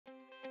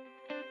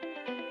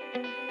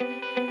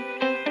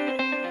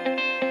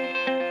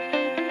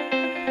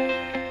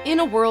In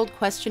a world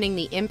questioning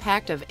the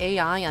impact of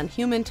AI on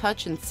human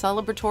touch and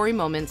celebratory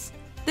moments,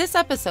 this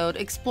episode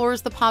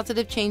explores the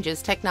positive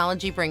changes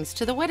technology brings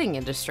to the wedding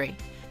industry.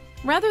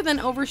 Rather than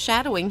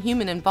overshadowing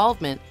human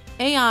involvement,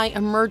 AI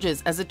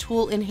emerges as a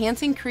tool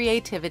enhancing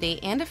creativity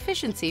and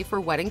efficiency for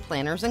wedding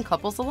planners and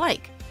couples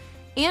alike.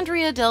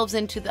 Andrea delves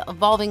into the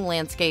evolving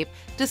landscape,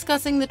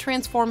 discussing the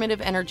transformative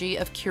energy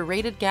of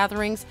curated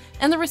gatherings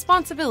and the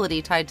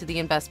responsibility tied to the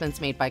investments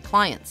made by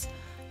clients.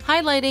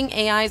 Highlighting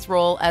AI's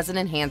role as an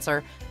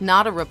enhancer,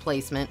 not a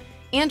replacement,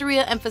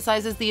 Andrea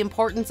emphasizes the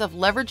importance of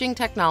leveraging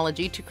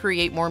technology to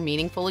create more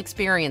meaningful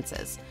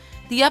experiences.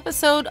 The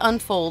episode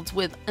unfolds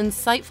with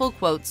insightful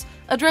quotes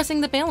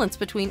addressing the balance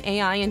between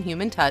AI and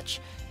human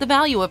touch, the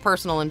value of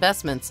personal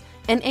investments,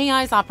 and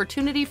AI's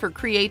opportunity for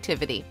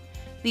creativity.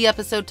 The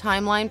episode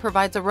timeline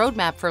provides a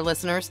roadmap for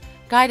listeners,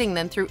 guiding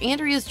them through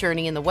Andrea's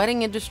journey in the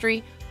wedding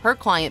industry, her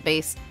client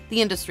base,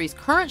 the industry's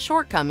current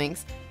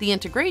shortcomings, the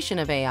integration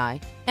of AI,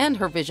 and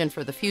her vision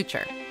for the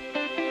future.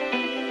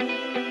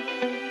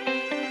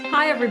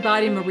 Hi,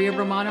 everybody. Maria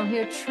Romano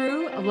here,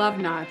 True Love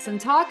Knots, and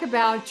talk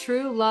about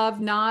true love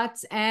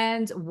knots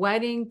and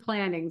wedding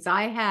plannings.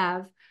 I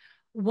have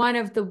one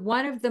of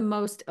the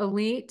most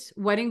elite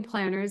wedding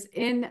planners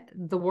in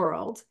the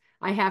world.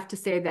 I have to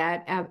say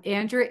that,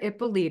 Andrea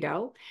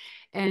Eppolito,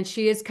 and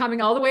she is coming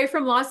all the way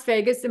from Las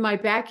Vegas in my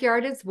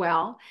backyard as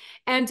well.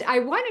 And I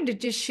wanted to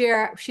just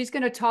share, she's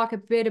going to talk a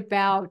bit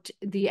about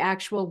the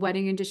actual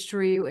wedding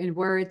industry and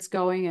where it's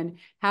going and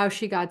how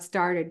she got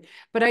started.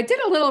 But I did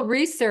a little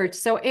research.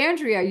 So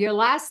Andrea, your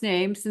last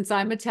name, since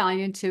I'm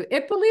Italian too,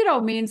 Ippolito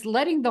means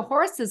letting the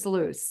horses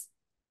loose.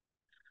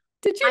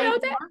 Did you know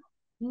that?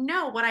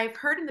 No, what I've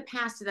heard in the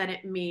past is that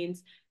it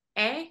means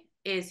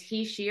is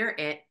he, she, or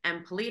it,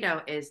 and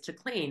Polito is to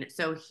clean.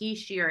 So he,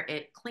 she, or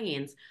it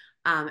cleans,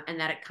 and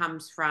that it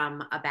comes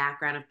from a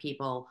background of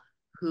people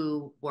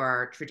who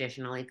were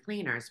traditionally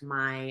cleaners.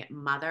 My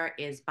mother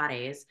is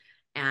Barese,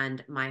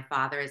 and my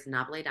father is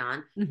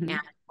Nabledan. Mm-hmm.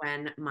 And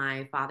when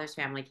my father's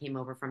family came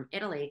over from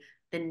Italy,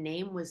 the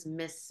name was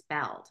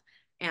misspelled.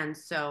 And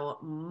so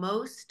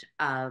most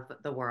of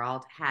the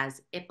world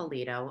has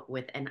Ippolito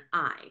with an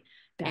I.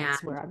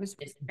 That's And where I was.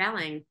 the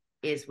spelling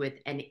is with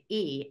an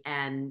E.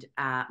 And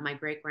my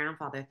great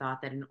grandfather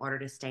thought that in order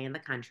to stay in the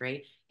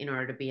country, in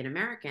order to be an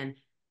American,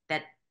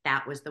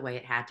 that was the way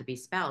it had to be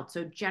spelled.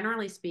 So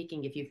generally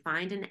speaking, if you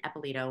find an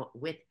Eppolito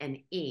with an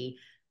E,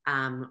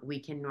 we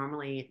can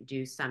normally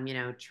do some,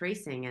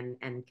 tracing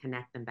and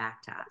connect them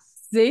back to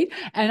us. See,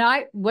 and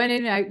I went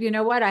in, you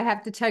know what, I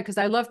have to tell you, because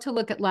I love to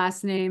look at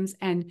last names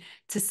and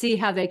to see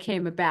how they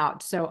came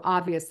about. So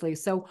obviously,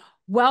 so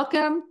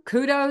welcome,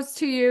 kudos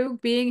to you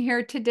being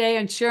here today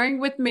and sharing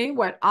with me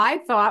what I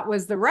thought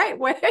was the right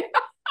way.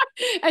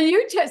 And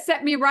you just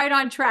set me right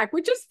on track,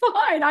 which is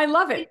fine. I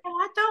love it. You know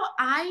what, though?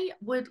 I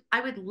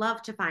would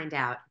love to find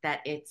out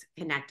that it's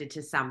connected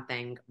to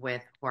something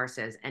with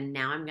horses. And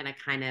now I'm going to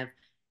kind of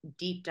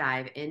deep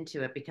dive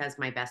into it because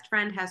my best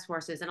friend has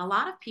horses, and a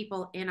lot of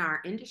people in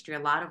our industry, a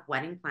lot of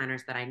wedding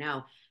planners that I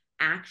know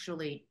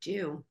actually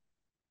do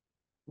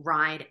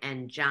ride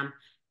and jump.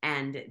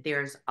 And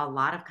there's a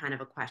lot of kind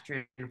of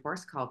equestrian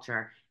horse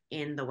culture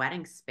in the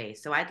wedding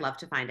space. So I'd love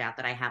to find out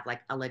that I have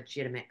like a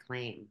legitimate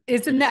claim.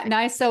 Isn't that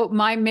nice? So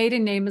my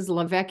maiden name is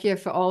LaVecchia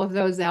for all of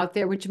those out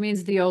there, which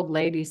means the old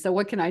lady. So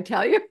what can I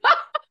tell you?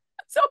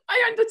 So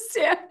I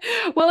understand.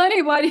 Well,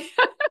 anybody.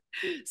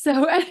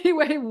 So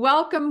anyway,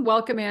 welcome,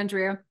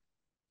 Andrea.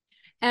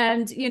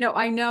 And,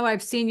 I know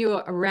I've seen you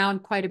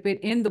around quite a bit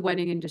in the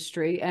wedding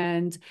industry,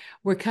 and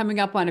we're coming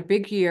up on a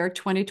big year,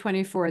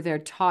 2024. They're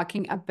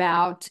talking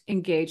about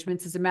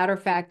engagements. As a matter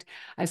of fact,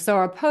 I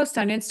saw a post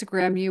on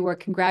Instagram. You were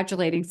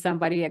congratulating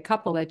somebody, a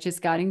couple that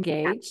just got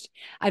engaged.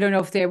 I don't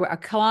know if they were a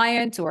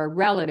client or a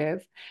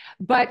relative,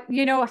 but,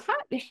 how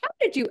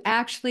did you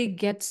actually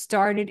get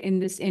started in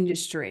this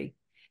industry?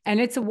 And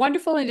it's a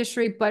wonderful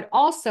industry, but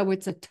also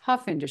it's a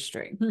tough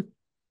industry.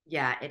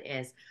 Yeah, it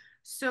is.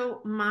 So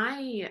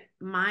my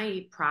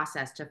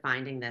process to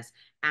finding this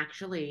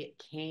actually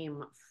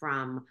came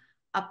from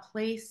a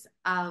place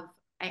of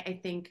I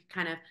think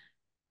kind of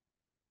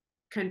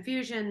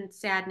confusion,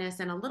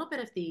 sadness, and a little bit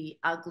of the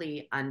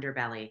ugly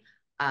underbelly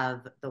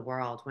of the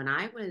world. When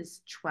I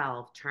was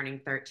 12, turning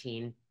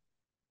 13,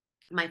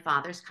 my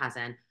father's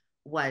cousin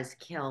was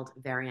killed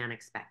very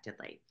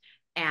unexpectedly.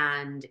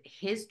 And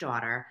his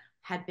daughter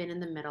had been in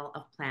the middle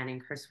of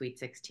planning her Sweet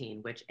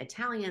 16, which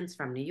Italians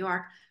from New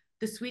York,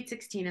 the Sweet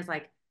 16 is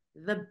like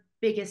the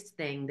biggest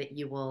thing that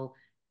you will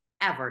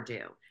ever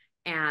do.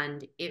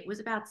 And it was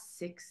about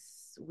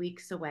 6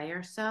 weeks away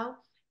or so.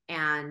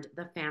 And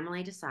the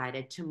family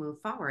decided to move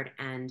forward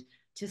and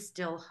to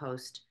still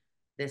host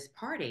this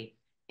party.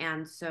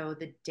 And so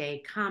the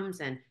day comes,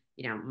 and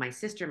my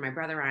sister, my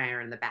brother, and I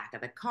are in the back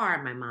of the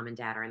car. My mom and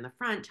dad are in the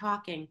front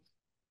talking.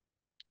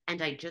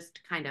 And I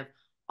just kind of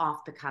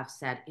off the cuff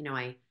said,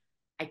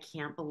 I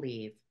can't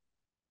believe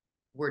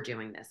we're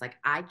doing this. Like,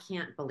 I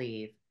can't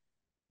believe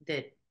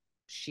that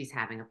she's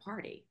having a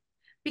party,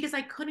 because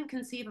I couldn't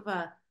conceive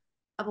of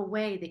of a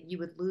way that you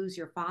would lose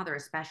your father,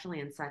 especially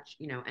in such,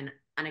 an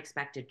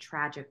unexpected,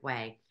 tragic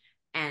way,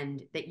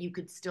 and that you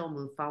could still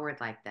move forward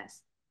like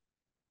this.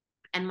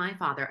 And my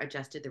father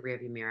adjusted the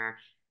rearview mirror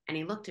and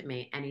he looked at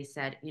me and he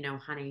said,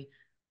 honey,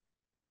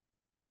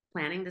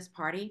 planning this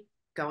party,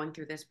 going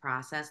through this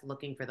process,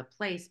 looking for the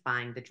place,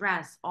 buying the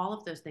dress, all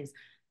of those things,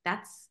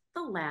 that's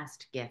the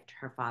last gift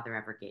her father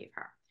ever gave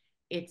her.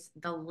 It's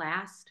the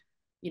last,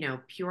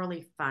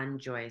 purely fun,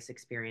 joyous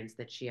experience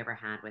that she ever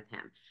had with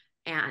him.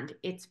 And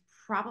it's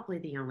probably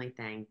the only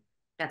thing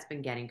that's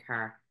been getting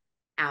her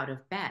out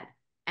of bed.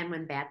 And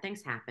when bad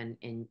things happen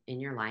in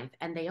your life,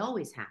 and they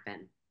always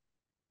happen,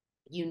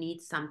 you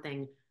need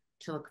something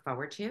to look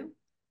forward to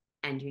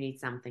and you need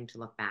something to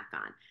look back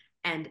on.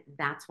 And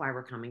that's why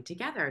we're coming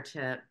together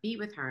to be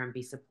with her and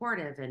be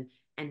supportive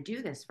and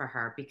do this for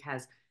her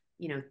because,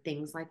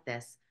 things like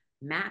this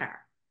matter.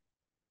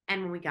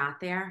 And when we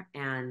got there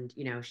and,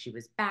 she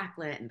was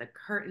backlit and the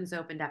curtains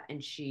opened up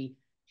and she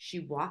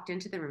walked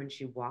into the room and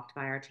she walked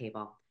by our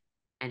table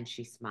and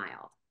she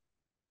smiled.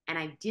 And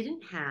I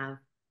didn't have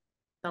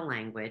the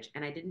language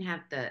and I didn't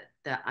have the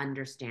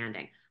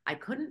understanding. I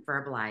couldn't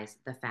verbalize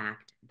the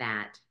fact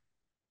that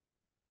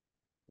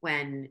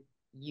when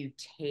you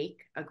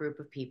take a group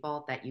of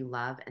people that you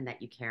love and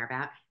that you care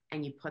about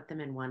and you put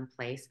them in one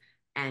place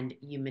and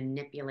you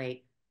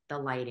manipulate the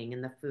lighting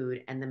and the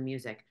food and the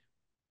music,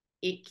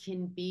 it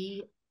can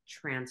be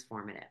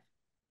transformative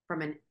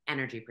from an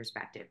energy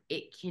perspective.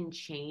 It can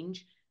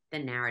change the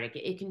narrative.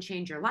 It can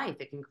change your life.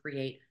 It can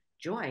create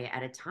joy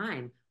at a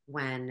time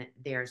when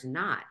there's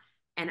not.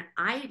 And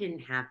I didn't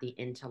have the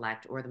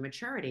intellect or the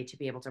maturity to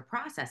be able to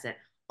process it.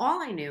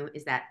 All I knew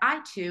is that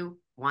I too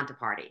want to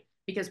party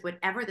because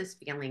whatever this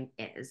feeling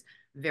is,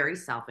 very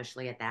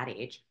selfishly at that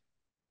age,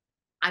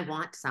 I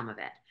want some of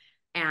it.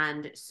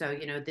 And so,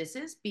 this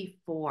is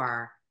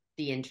before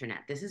the internet.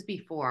 This is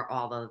before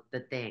all the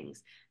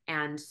things.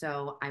 And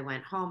so I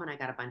went home and I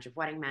got a bunch of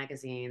wedding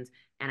magazines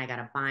and I got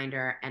a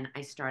binder and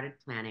I started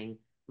planning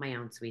my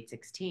own Sweet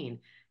 16.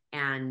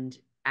 And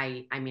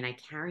I mean, I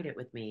carried it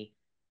with me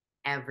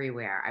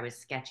everywhere. I was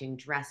sketching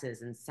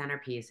dresses and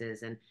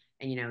centerpieces and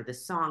the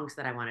songs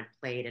that I wanted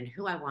played and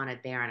who I wanted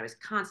there. And I was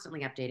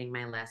constantly updating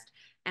my list.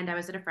 And I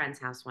was at a friend's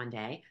house one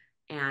day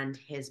and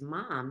his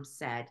mom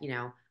said,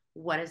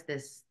 what is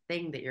this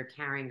thing that you're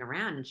carrying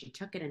around? And she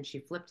took it and she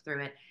flipped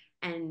through it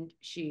and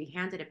she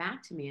handed it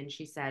back to me and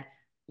she said,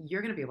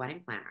 you're going to be a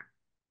wedding planner.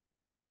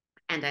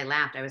 And I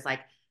laughed. I was like,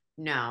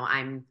 no,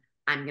 I'm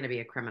going to be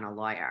a criminal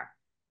lawyer.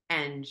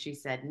 And she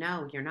said,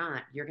 no, you're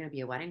not. You're going to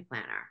be a wedding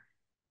planner.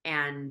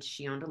 And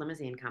she owned a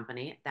limousine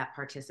company that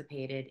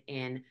participated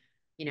in,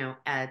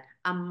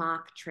 a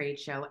mock trade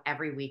show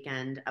every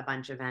weekend. A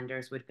bunch of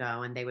vendors would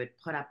go and they would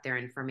put up their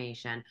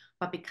information.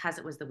 But because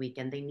it was the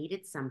weekend, they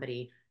needed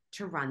somebody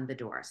to run the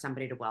door,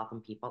 somebody to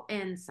welcome people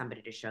in,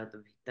 somebody to show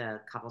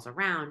the couples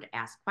around,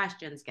 ask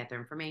questions, get their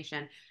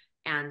information.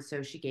 And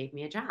so she gave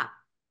me a job.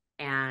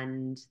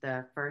 And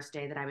the first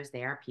day that I was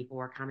there, people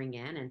were coming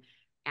in and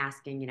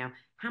asking,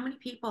 how many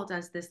people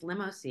does this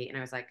limo seat? And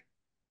I was like,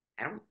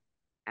 I don't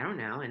I don't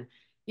know. And,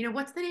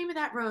 what's the name of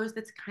that rose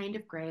that's kind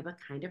of gray, but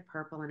kind of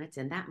purple and it's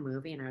in that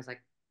movie? And I was like,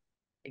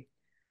 I,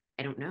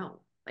 I don't know.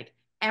 Like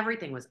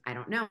everything was, I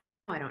don't know.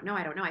 I don't know.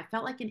 I don't know. I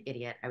felt like an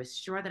idiot. I was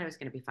sure that I was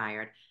going to be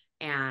fired.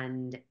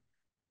 And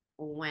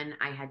when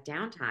I had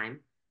downtime,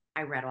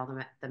 I read all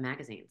the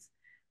magazines.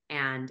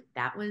 And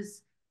that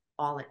was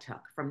all it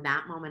took. From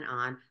that moment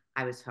on,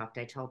 I was hooked.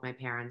 I told my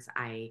parents,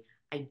 I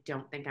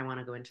don't think I want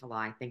to go into law.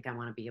 I think I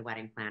want to be a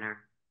wedding planner,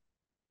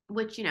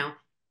 which,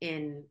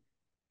 in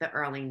the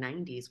early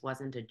 90s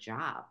wasn't a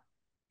job.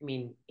 I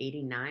mean,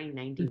 89,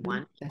 91,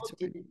 people That's right.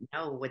 didn't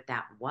know what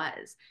that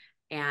was.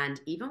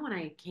 And even when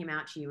I came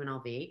out to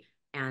UNLV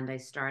and I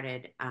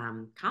started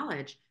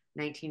college,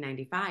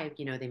 1995,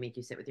 they make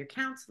you sit with your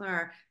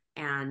counselor.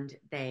 And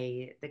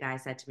the guy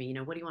said to me,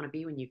 what do you want to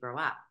be when you grow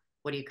up?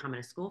 What are you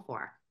coming to school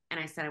for? And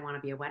I said, I want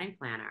to be a wedding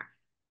planner.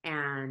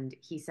 And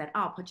he said,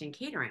 oh, I'll put you in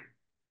catering.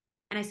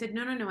 And I said,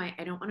 no, no, no, I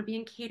don't want to be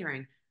in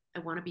catering. I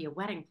want to be a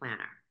wedding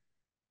planner.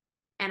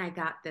 And I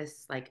got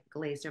this like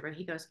glazed over.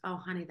 He goes, oh,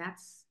 honey,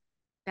 that's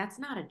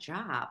not a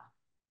job.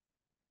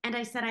 And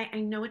I said,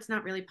 I know it's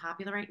not really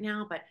popular right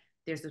now, but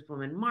there's this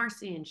woman,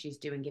 Marcy, and she's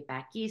doing Get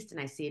Back East,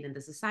 and I see it in the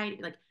society.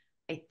 Like,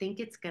 I think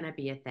it's going to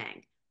be a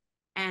thing.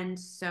 And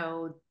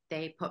so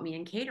they put me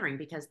in catering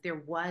because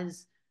there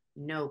was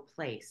no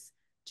place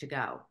to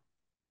go.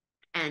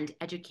 And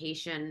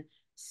education,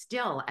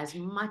 still, as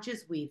much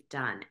as we've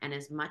done, and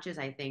as much as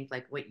I think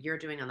like what you're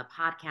doing on the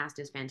podcast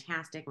is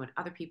fantastic, what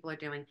other people are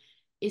doing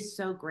is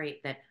so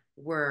great that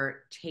we're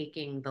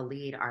taking the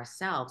lead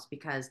ourselves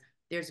because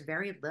there's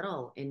very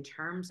little in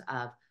terms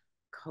of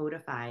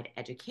codified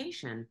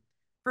education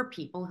for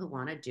people who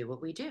want to do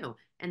what we do.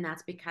 And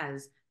that's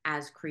because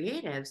as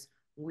creatives,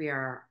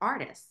 we're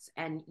artists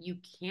and you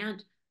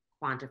can't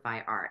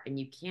quantify art and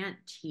you can't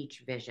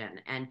teach vision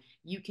and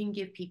you can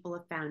give people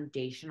a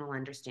foundational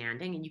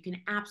understanding and you can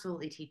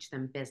absolutely teach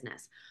them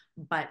business.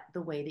 But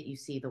the way that you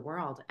see the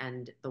world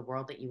and the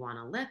world that you want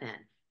to live in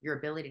your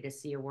ability to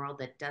see a world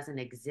that doesn't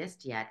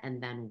exist yet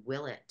and then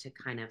will it to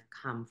kind of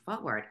come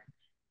forward,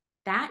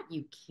 that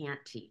you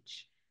can't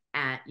teach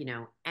at,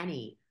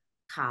 any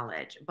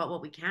college. But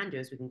what we can do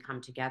is we can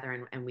come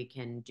together and we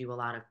can do a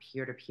lot of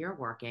peer-to-peer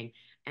working,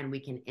 and we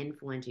can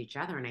influence each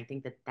other. And I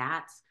think that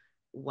that's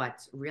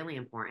what's really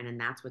important. And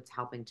that's what's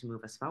helping to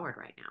move us forward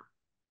right now.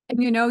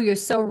 And you're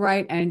so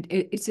right. And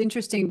it's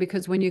interesting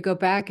because when you go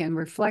back and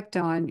reflect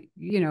on,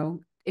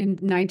 in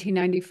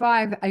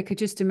 1995, I could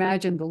just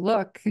imagine the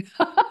look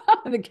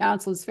on the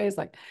counselor's face,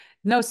 like,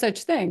 no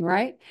such thing,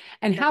 right?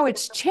 And how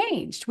it's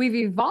changed. We've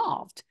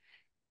evolved.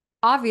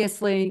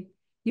 Obviously,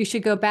 you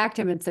should go back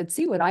to him and said,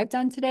 see what I've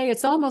done today.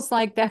 It's almost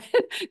like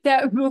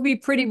that movie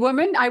Pretty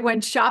Woman. I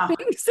went shopping.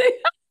 Oh,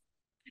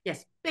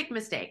 yes, big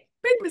mistake.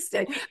 Big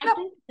mistake. I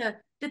think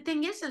the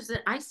thing is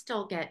that I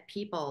still get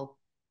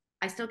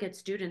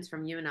students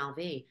from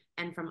UNLV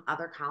and from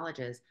other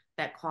colleges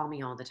that call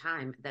me all the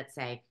time that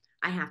say,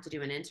 I have to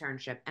do an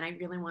internship and I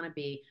really want to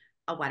be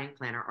a wedding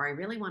planner, or I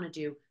really want to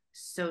do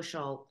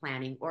social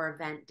planning or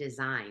event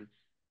design.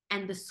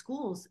 And the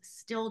schools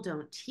still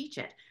don't teach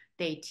it.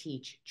 They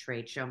teach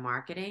trade show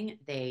marketing,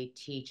 they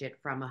teach it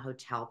from a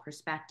hotel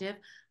perspective,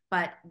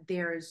 but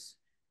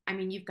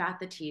you've got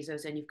the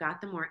TESOs and you've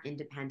got the more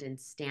independent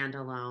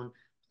standalone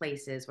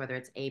places, whether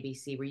it's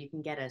ABC, where you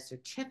can get a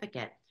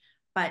certificate,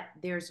 but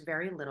there's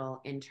very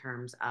little in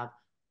terms of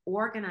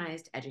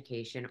organized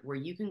education where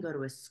you can go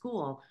to a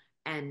school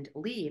and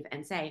leave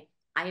and say,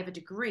 I have a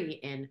degree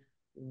in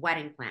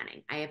wedding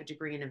planning, I have a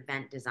degree in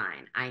event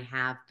design, I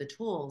have the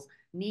tools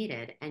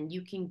needed, and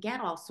you can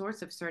get all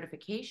sorts of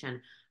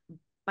certification.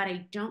 But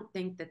I don't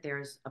think that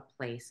there's a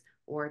place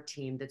or a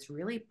team that's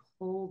really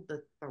pulled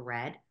the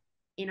thread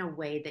in a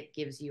way that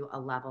gives you a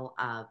level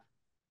of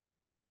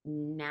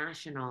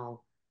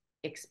national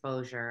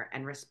exposure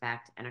and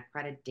respect and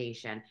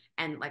accreditation.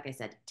 And like I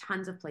said,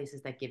 tons of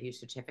places that give you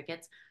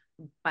certificates.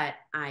 But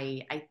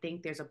I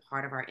think there's a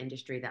part of our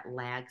industry that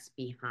lags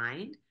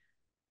behind.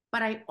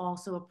 But I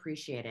also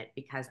appreciate it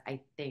because I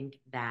think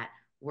that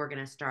we're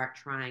going to start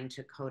trying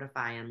to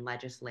codify and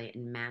legislate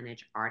and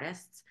manage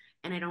artists.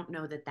 And I don't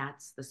know that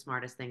that's the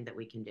smartest thing that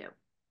we can do.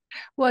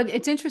 Well,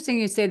 it's interesting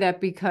you say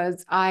that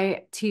because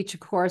I teach a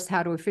course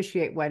how to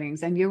officiate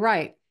weddings. And you're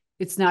right.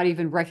 It's not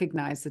even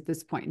recognized at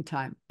this point in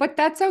time, but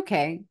that's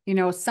okay.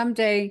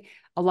 Someday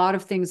a lot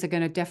of things are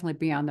going to definitely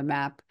be on the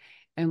map.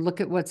 And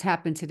look at what's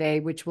happened today,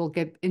 which we'll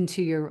get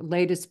into your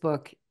latest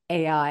book,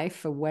 AI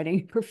for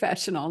Wedding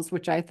Professionals,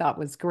 which I thought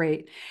was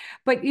great.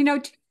 But,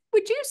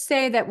 would you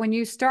say that when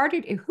you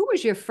started, who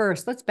was your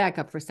first? Let's back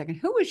up for a second.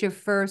 Who was your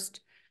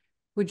first,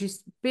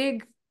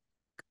 big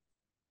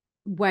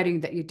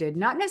wedding that you did?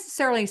 Not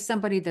necessarily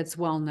somebody that's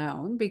well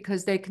known,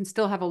 because they can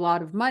still have a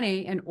lot of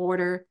money in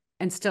order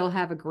and still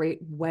have a great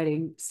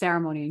wedding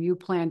ceremony, and you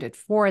planned it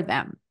for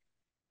them.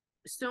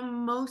 So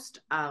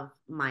most of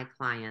my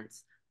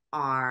clients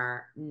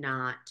are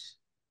not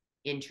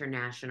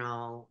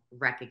international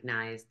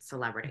recognized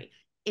celebrity.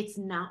 It's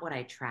not what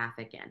I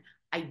traffic in.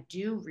 I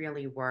do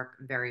really work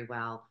very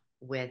well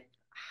with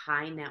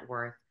high net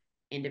worth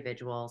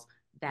individuals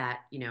that,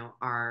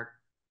 are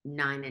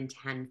 9 and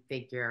 10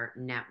 figure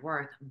net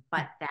worth,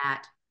 but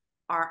that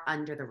are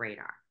under the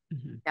radar,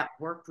 that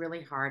work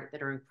really hard,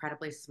 that are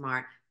incredibly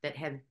smart, that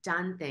have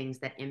done things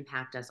that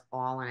impact us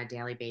all on a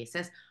daily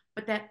basis,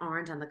 but that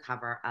aren't on the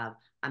cover of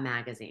a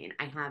magazine.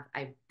 I have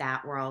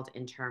that world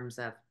in terms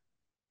of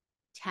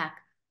tech,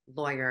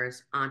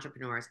 lawyers,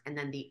 entrepreneurs. And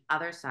then the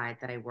other side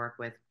that I work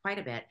with quite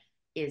a bit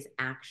is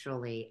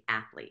actually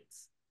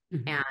athletes.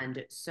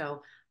 And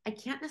so I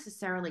can't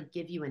necessarily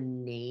give you a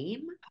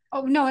name.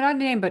 Oh, no, not a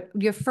name, but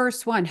your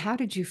first one. How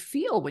did you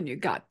feel when you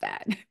got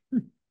that?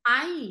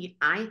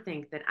 I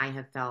think that I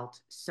have felt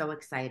so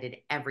excited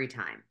every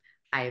time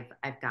I've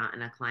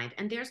gotten a client,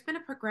 and there's been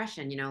a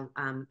progression.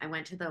 I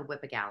went to the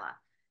Whippa Gala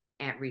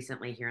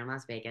recently here in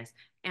Las Vegas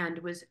and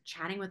was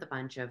chatting with a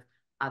bunch of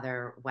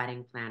other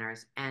wedding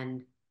planners,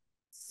 and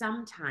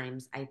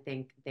sometimes I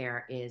think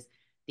there is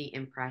the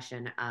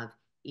impression of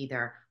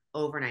either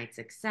overnight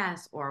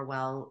success or,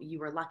 well, you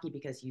were lucky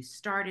because you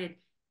started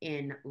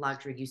in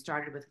luxury, you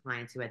started with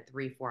clients who had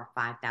 $3,000,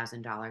 $4,000,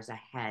 $5,000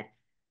 a head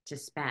to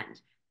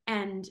spend.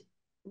 And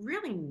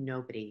really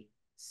nobody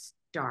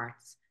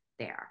starts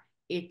there.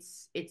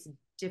 It's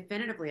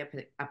definitively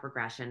a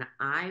progression.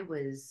 I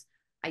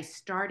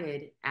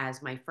started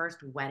as my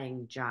first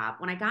wedding job.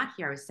 When I got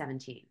here, I was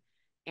 17.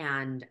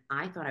 And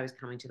I thought I was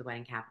coming to the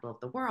wedding capital of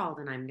the world,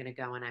 and I'm going to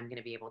go and I'm going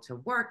to be able to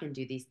work and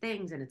do these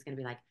things. And it's going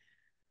to be like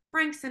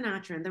Frank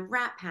Sinatra and the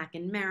Rat Pack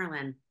in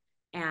Maryland.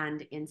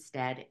 And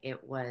instead,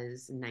 it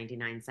was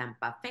 99-cent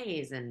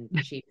buffets and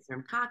cheap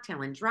room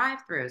cocktail and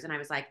drive-throughs. And I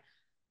was like,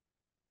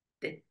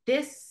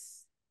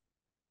 this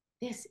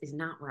is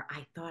not where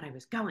I thought I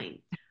was going.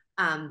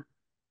 And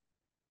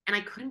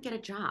I couldn't get a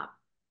job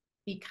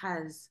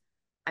because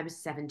I was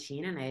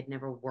 17 and I had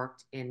never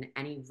worked in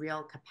any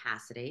real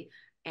capacity.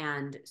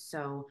 And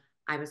so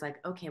I was like,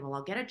 okay, well,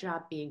 I'll get a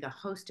job being a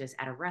hostess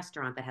at a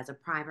restaurant that has a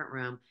private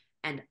room,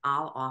 and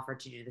I'll offer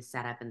to do the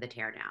setup and the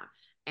teardown.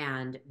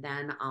 And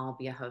then I'll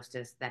be a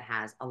hostess that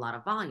has a lot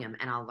of volume,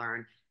 and I'll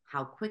learn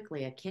how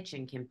quickly a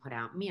kitchen can put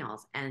out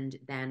meals. And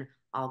then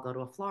I'll go to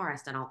a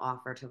florist and I'll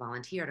offer to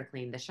volunteer to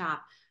clean the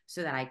shop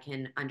so that I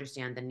can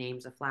understand the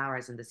names of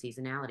flowers and the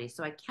seasonality.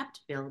 So I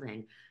kept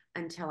building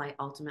until I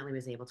ultimately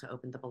was able to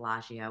open the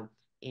Bellagio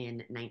in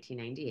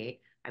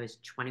 1998. I was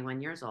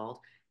 21 years old.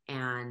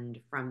 And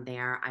from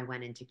there, I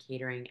went into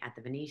catering at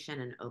the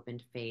Venetian and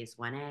opened phase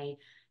 1A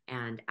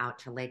and out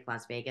to Lake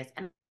Las Vegas.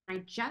 And I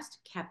just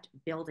kept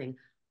building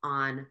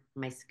on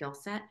my skill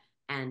set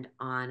and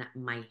on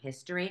my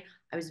history.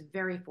 I was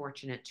very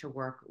fortunate to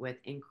work with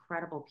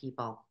incredible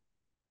people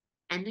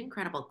and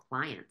incredible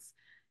clients,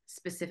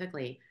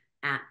 specifically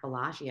at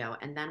Bellagio.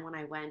 And then when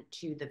I went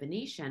to the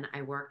Venetian,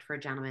 I worked for a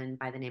gentleman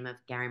by the name of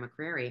Gary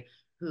McCreary,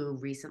 who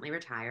recently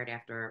retired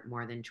after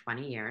more than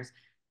 20 years.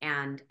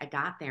 And I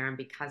got there, and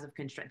because of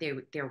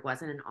there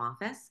wasn't an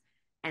office.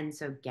 And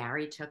so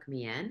Gary took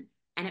me in,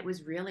 and it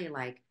was really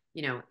like,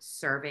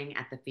 serving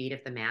at the feet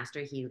of the master.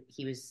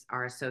 He was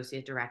our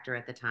associate director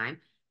at the time,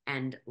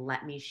 and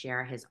let me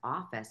share his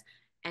office,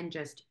 and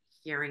just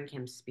hearing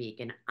him speak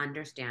and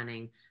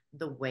understanding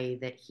the way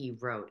that he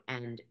wrote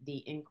and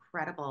the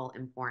incredible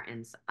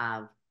importance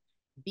of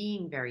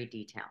being very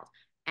detailed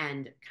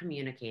and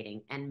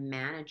communicating and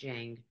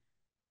managing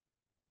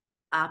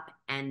up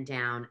and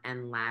down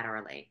and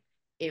laterally.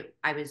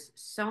 I was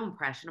so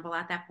impressionable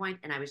at that point,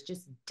 and I was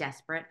just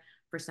desperate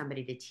for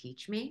somebody to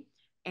teach me.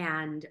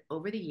 And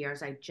over the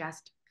years, I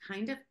just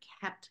kind of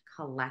kept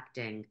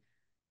collecting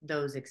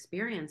those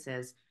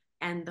experiences.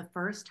 And the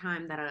first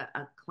time that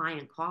a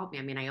client called me,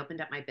 I mean, I opened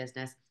up my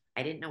business.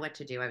 I didn't know what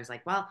to do. I was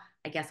like, well,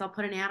 I guess I'll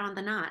put an ad on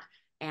the Knot.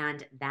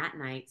 And that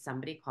night,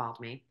 somebody called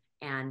me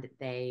and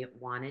they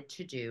wanted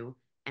to do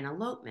an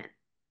elopement.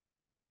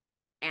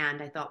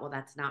 And I thought, well,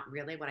 that's not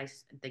really what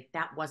like,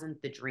 that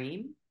wasn't the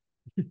dream,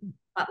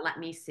 but let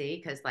me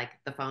see, because like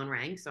the phone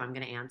rang, so I'm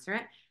going to answer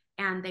it.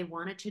 And they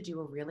wanted to do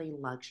a really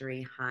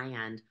luxury, high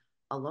end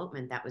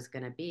elopement that was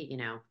going to be,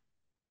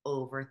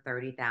 over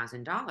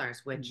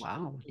 $30,000, which,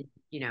 Wow.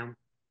 you know,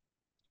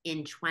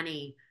 in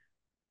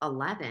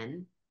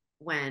 2011,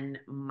 when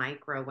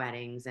micro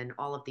weddings and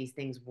all of these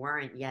things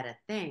weren't yet a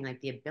thing,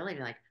 like the ability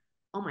to like,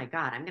 oh my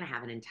God, I'm going to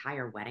have an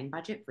entire wedding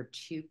budget for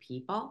two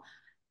people.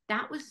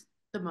 That was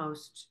the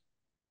most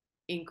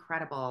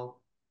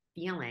incredible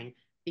feeling,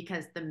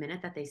 because the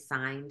minute that they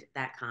signed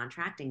that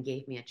contract and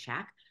gave me a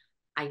check,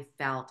 I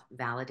felt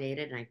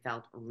validated and I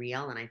felt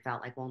real. And I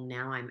felt like, well,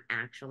 now I'm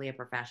actually a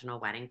professional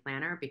wedding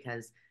planner,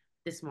 because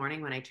this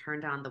morning when I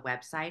turned on the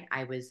website,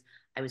 I was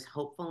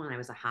hopeful and I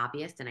was a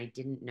hobbyist and I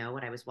didn't know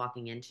what I was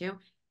walking into.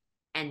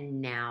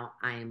 And now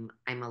I'm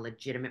a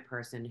legitimate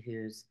person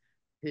who's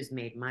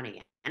made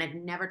money. And I've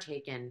never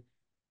taken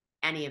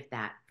any of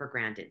that for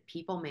granted.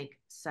 People make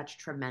such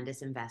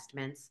tremendous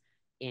investments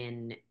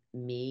in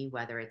me,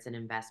 whether it's an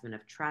investment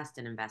of trust,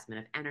 an investment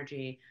of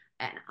energy,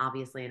 and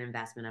obviously an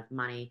investment of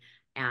money.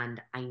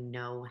 And I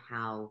know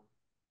how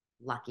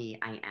lucky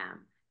I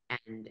am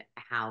and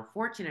how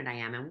fortunate I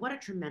am and what a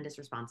tremendous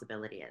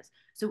responsibility is.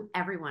 So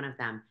every one of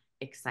them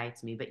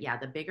excites me. But yeah,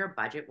 the bigger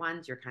budget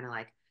ones, you're kind of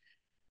like,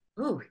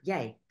 ooh,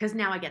 yay. Because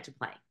now I get to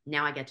play.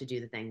 Now I get to do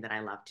the thing that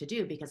I love to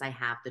do because I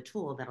have the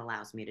tool that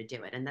allows me to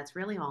do it. And that's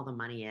really all the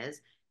money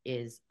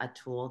is a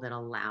tool that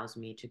allows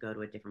me to go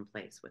to a different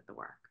place with the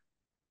work.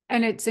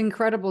 And it's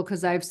incredible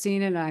because I've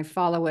seen it and I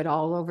follow it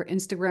all over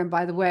Instagram.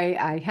 By the way,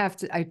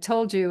 I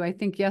told you, I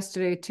think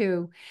yesterday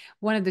too,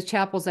 one of the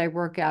chapels I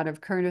work out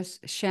of,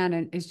 Curtis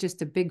Shannon, is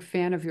just a big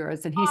fan of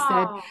yours. And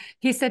Oh,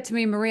 he said to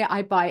me, Maria,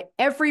 I buy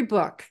every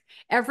book.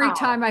 Every oh,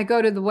 time I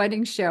go to the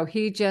wedding show,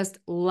 he just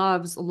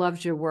loves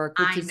your work,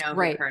 which I is know who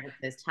great. Curtis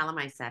is. Tell him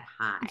I said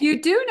hi.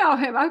 You do know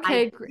him. I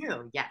Okay.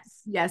 do.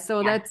 Yes. Yeah.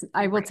 So Yes.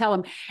 I will Great. tell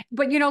him.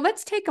 But,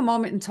 let's take a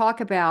moment and talk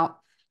about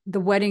the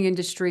wedding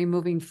industry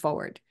moving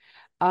forward.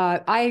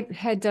 I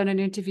had done an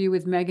interview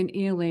with Megan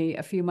Ely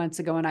a few months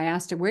ago, and I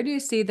asked her, where do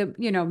you see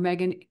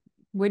Megan,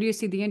 where do you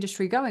see the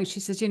industry going? She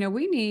says,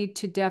 we need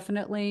to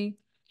definitely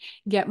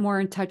get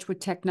more in touch with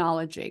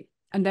technology.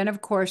 And then,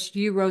 of course,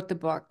 you wrote the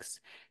books.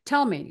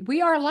 Tell me,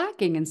 we are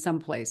lacking in some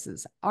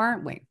places,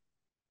 aren't we?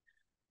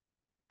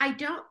 I'm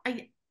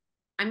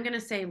going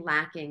to say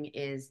lacking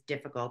is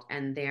difficult,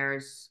 and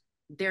there's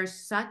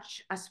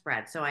such a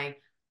spread.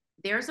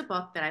 There's a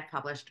book that I've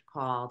published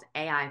called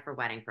AI for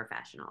Wedding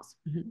Professionals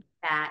Mhm.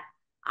 that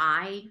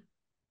I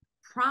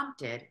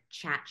prompted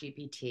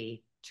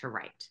ChatGPT to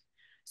write.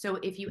 So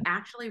if you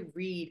actually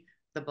read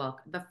the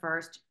book, the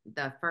first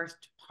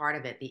part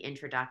of it, the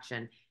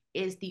introduction,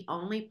 is the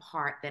only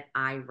part that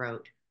I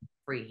wrote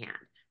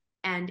freehand.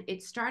 And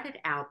it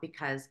started out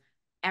because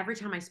every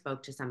time I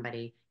spoke to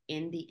somebody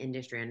in the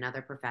industry,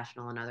 another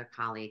professional, another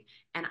colleague,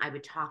 and I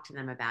would talk to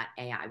them about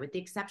AI, with the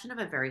exception of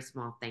a very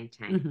small think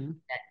tank Mhm.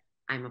 that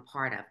I'm a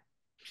part of,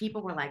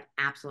 people were like,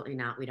 absolutely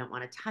not. We don't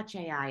want to touch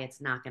AI.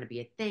 It's not going to be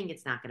a thing.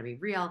 It's not going to be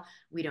real.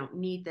 We don't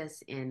need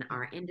this in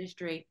our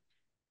industry.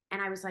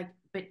 And I was like,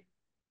 but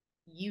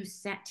you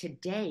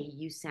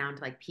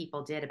sound like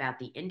people did about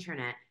the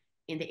internet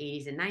in the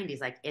 80s and 90s,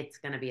 like it's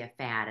going to be a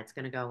fad, it's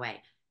going to go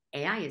away.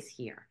 AI is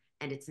here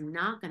and it's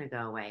not going to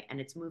go away,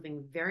 and it's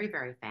moving very,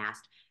 very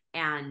fast.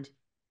 And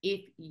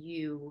if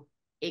you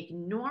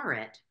ignore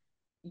it,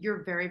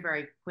 you're very,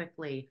 very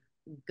quickly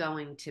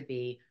going to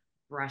be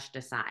brushed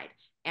aside.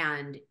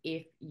 And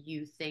if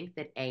you think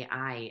that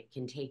AI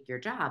can take your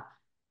job,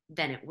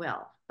 then it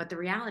will. But the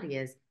reality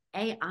is,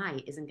 AI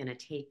isn't going to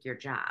take your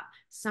job.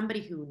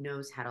 Somebody who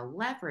knows how to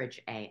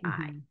leverage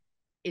AI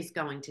is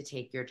going to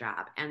take your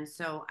job. And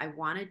so I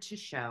wanted to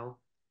show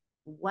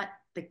what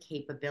the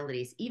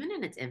capabilities, even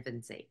in its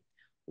infancy,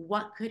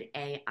 what could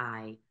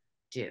AI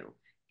do?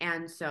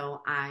 And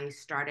so I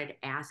started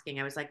asking,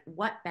 I was like,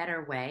 what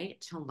better way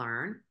to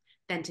learn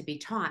than to be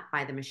taught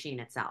by the machine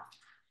itself?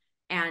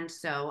 And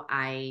so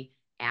I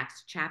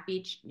asked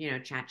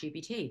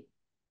ChatGPT,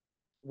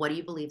 what do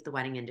you believe the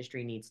wedding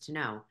industry needs to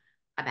know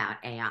about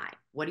AI?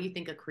 What do you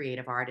think a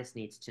creative artist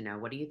needs to know?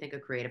 What do you think a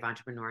creative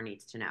entrepreneur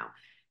needs to know?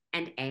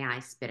 And AI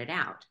spit it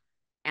out.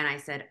 And I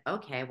said,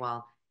 okay,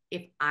 well,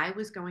 if I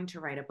was going to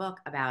write a book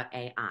about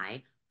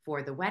AI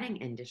for the wedding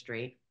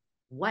industry,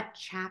 what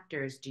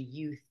chapters do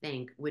you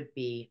think would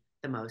be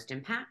the most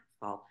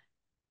impactful?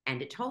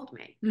 And it told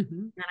me.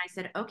 And I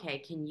said, okay,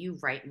 can you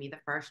write me the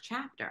first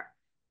chapter?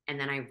 And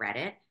then I read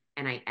it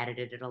and I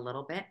edited it a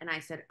little bit. And I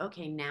said,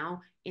 okay,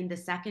 now in the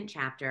second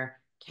chapter,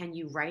 can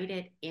you write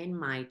it in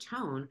my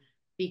tone?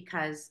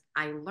 Because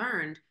I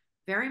learned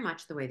very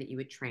much the way that you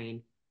would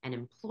train an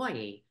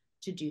employee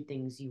to do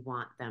things you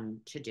want them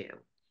to do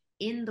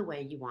in the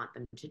way you want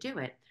them to do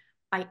it,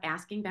 by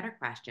asking better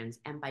questions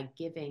and by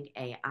giving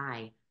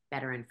AI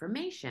better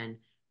information.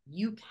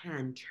 You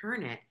can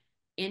turn it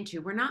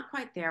into, we're not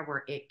quite there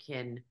where it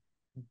can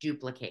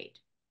duplicate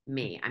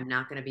me. I'm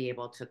not going to be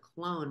able to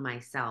clone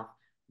myself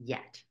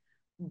yet.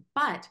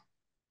 But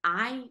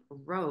I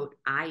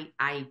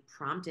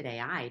prompted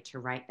AI to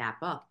write that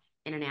book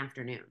in an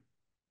afternoon.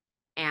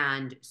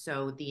 And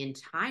so the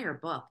entire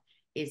book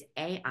is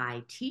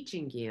AI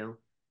teaching you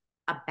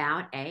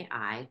about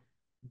AI,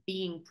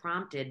 being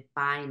prompted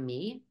by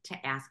me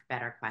to ask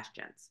better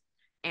questions.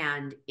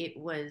 And it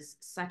was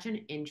such an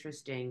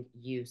interesting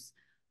use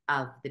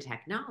of the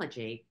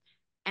technology.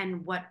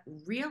 And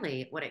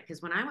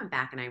because when I went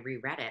back and I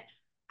reread it,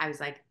 I was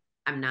like,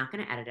 I'm not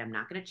going to edit it. I'm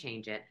not going to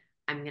change it.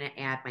 I'm going to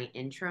add my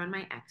intro and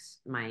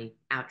my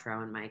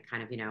outro and my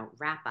kind of,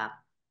 wrap up.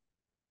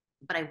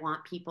 But I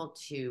want people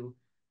to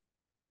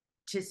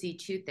see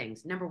two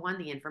things. Number one,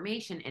 the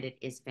information in it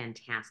is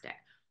fantastic.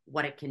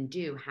 What it can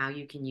do, how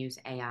you can use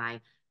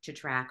AI to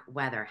track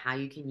weather, how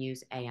you can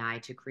use AI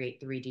to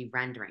create 3D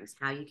renderings,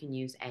 how you can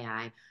use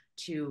AI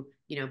to,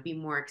 be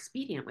more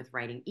expedient with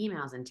writing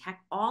emails and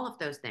tech, all of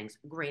those things,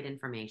 great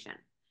information.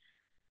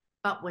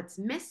 But what's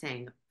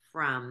missing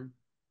from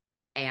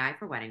AI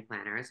for wedding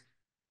planners,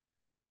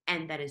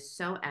 and that is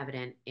so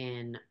evident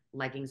in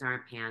Leggings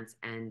Aren't Pants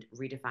and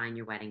Redefine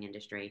Your Wedding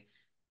Industry,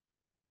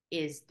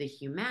 is the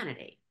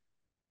humanity.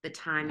 The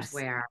times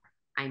where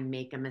I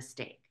make a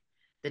mistake,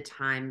 the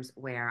times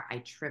where I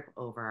trip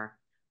over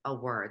a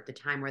word, the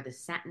time where the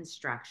sentence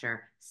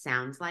structure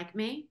sounds like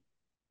me.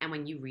 And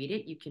when you read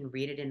it, you can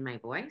read it in my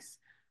voice,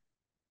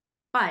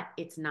 but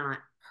it's not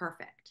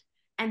perfect.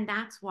 And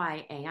that's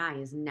why AI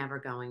is never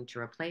going to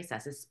replace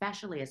us,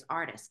 especially as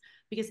artists,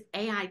 because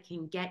AI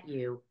can get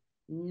you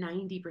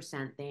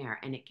 90% there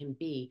and it can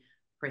be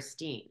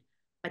pristine.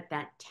 But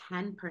that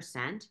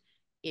 10%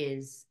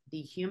 is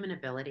the human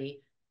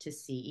ability to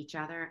see each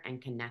other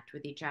and connect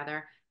with each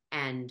other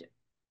and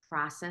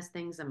process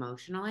things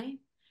emotionally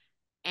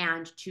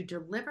and to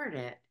deliver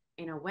it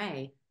in a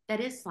way that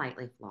is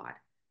slightly flawed.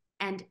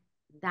 And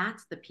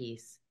that's the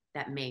piece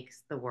that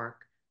makes the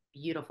work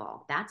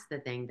beautiful. That's the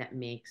thing that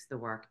makes the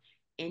work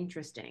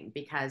interesting,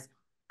 because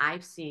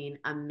I've seen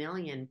a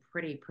million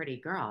pretty, pretty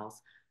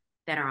girls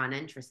that are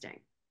uninteresting.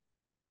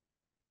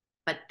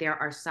 But there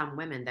are some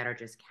women that are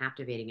just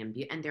captivating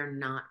and they're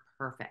not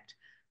perfect,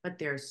 but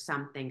there's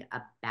something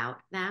about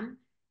them.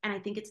 And I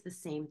think it's the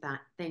same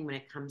thing when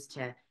it comes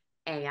to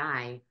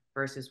AI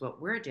versus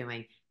what we're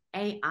doing.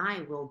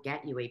 AI will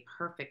get you a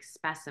perfect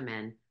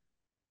specimen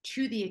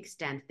to the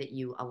extent that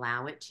you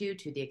allow it to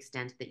the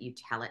extent that you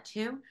tell it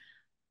to,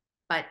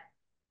 but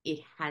it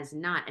has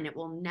not, and it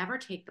will never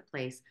take the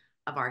place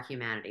of our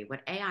humanity.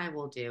 What AI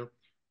will do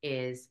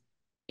is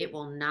it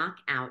will knock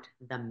out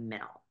the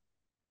middle,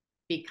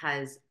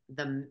 because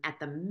at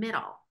the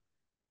middle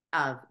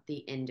of the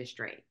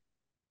industry,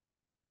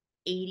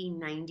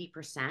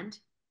 80-90%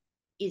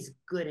 is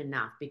good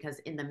enough, because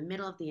in the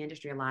middle of the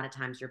industry, a lot of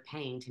times you're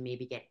paying to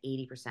maybe get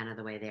 80% of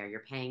the way there. You're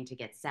paying to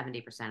get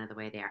 70% of the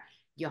way there.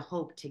 You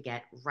hope to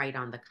get right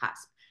on the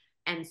cusp.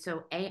 And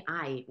so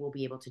AI will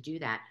be able to do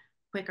that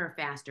quicker,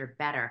 faster,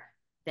 better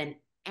than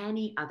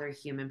any other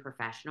human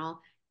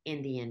professional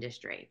in the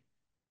industry.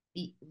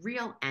 The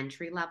real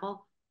entry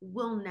level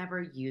will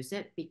never use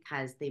it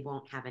because they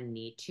won't have a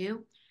need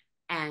to.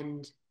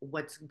 And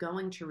what's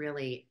going to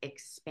really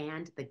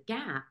expand the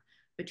gap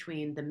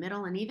between the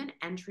middle and even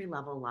entry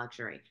level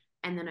luxury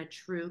and then a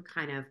true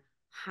kind of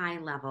high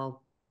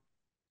level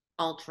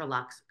ultra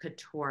luxe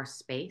couture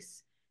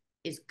space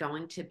is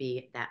going to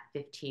be that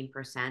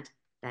 15%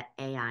 that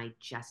AI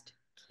just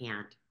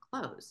can't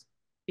close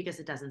because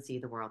it doesn't see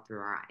the world through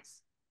our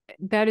eyes.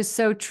 That is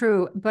so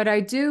true. But I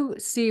do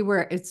see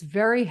where it's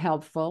very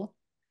helpful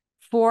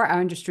for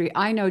our industry.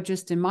 I know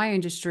just in my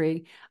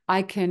industry,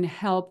 I can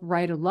help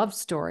write a love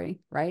story,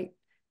 right?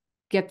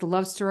 Get the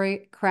love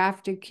story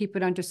crafted, keep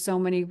it under so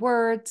many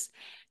words,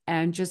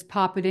 and just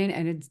pop it in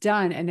and it's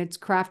done. And it's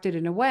crafted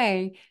in a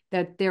way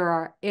that there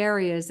are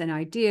areas and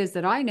ideas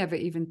that I never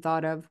even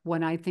thought of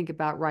when I think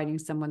about writing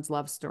someone's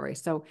love story.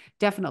 So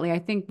definitely, I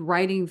think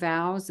writing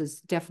vows is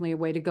definitely a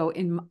way to go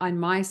on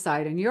my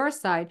side and your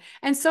side,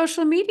 and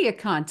social media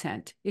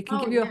content. It can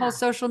give you a whole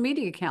social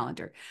media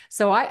calendar.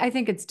 So I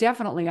think it's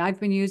definitely, I've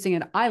been using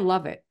it. I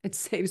love it. It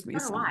saves me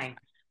so much.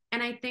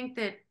 And I think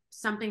that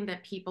something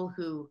that people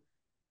who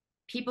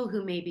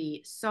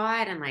maybe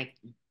saw it and like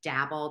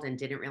dabbled and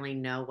didn't really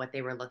know what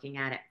they were looking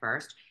at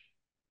first,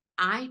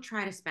 I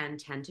try to spend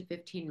 10 to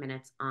 15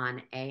 minutes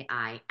on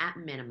AI at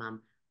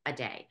minimum a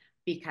day,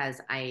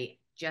 because I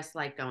just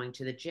like going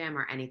to the gym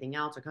or anything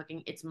else or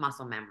cooking, it's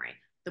muscle memory.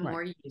 The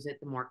more you use it,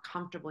 the more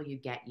comfortable you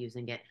get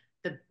using it,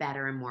 the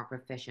better and more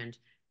proficient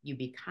you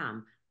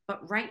become.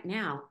 But right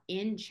now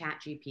in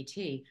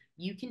ChatGPT,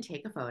 you can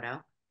take a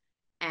photo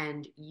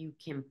and you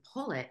can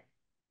pull it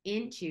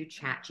into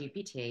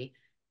ChatGPT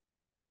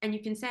and you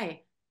can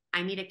say,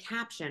 I need a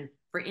caption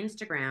for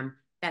Instagram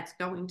that's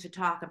going to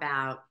talk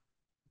about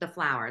the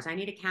flowers. I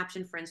need a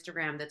caption for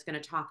Instagram that's going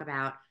to talk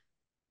about,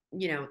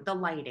 the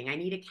lighting. I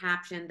need a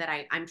caption that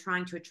I'm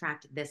trying to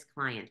attract this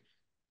client.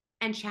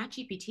 And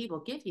ChatGPT will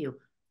give you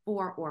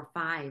 4 or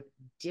 5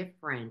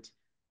 different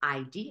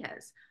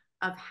ideas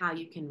of how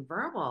you can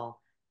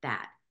verbal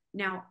that.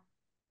 Now,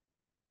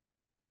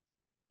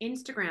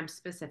 Instagram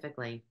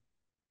specifically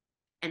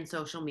and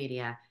social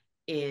media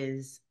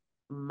is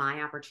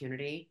my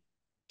opportunity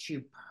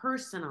to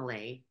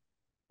personally,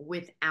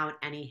 without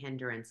any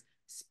hindrance,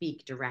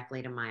 speak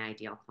directly to my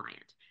ideal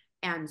client.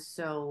 And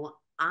so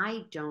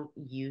I don't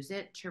use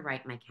it to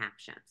write my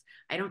captions.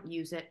 I don't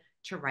use it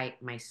to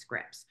write my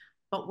scripts.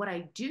 But what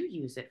I do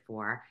use it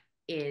for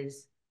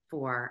is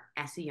for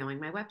SEOing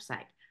my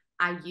website.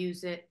 I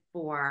use it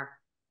for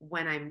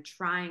when I'm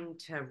trying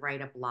to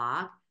write a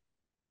blog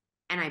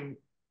and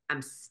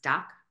I'm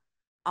stuck.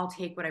 I'll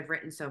take what I've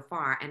written so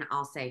far and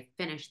I'll say,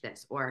 finish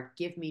this, or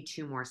give me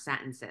 2 more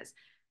sentences.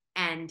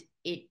 And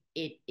it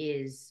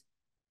is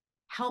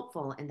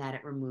helpful in that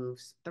it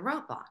removes the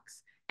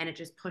roadblocks and it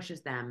just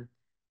pushes them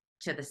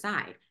to the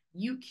side.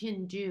 You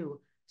can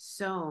do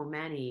so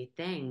many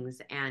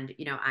things. And,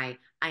 I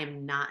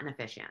am not an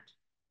officiant.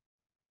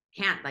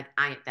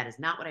 That is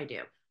not what I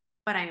do,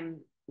 but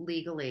I'm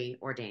legally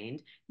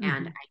ordained.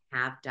 And I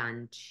have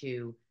done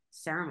 2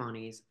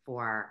 ceremonies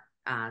for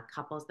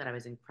couples that I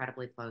was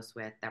incredibly close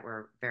with that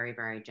were very,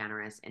 very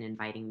generous in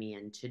inviting me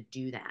in to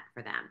do that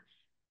for them.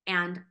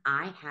 And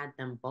I had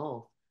them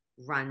both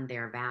run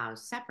their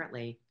vows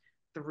separately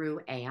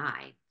through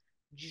AI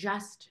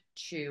just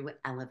to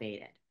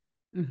elevate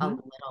it a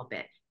little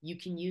bit. You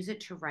can use it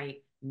to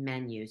write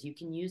menus. You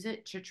can use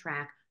it to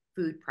track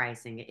food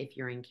pricing if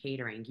you're in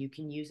catering. You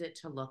can use it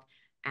to look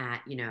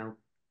at,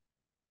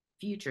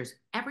 futures,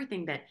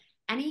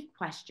 any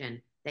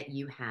question that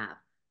you have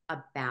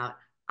about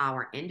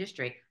our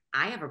industry.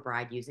 I have a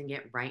bride using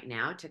it right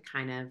now to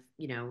kind of,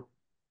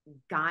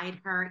 guide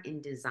her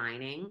in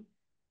designing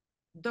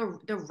the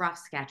rough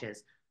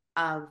sketches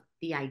of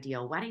the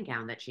ideal wedding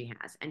gown that she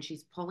has. And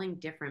she's pulling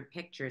different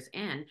pictures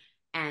in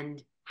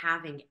and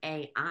having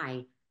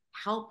AI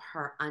help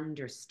her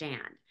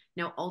understand.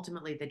 Now,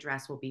 ultimately, the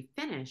dress will be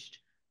finished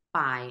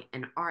by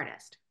an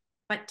artist,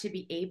 but to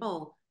be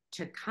able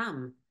to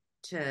come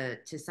to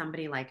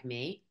somebody like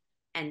me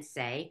and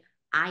say,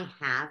 I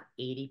have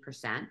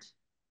 80%,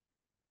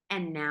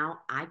 and now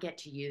I get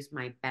to use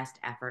my best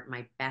effort,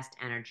 my best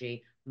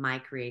energy, my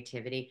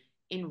creativity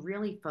in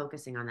really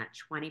focusing on that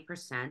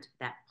 20%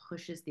 that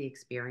pushes the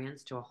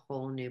experience to a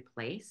whole new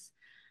place.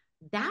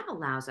 That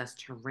allows us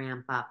to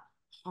ramp up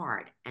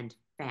hard and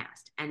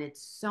fast. And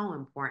it's so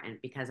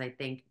important because I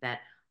think that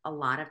a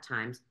lot of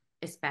times,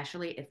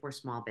 especially if we're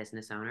small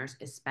business owners,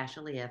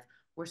 especially if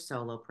we're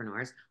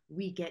solopreneurs,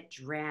 we get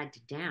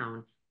dragged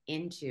down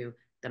into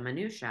the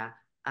minutia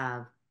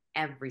of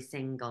every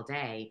single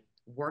day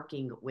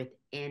working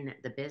within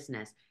the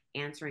business,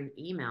 answering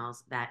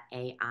emails that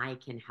AI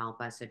can help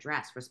us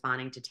address,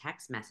 responding to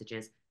text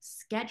messages,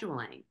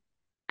 scheduling.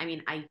 I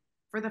mean,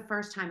 for the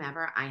first time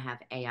ever, I have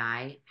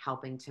AI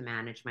helping to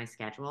manage my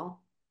schedule.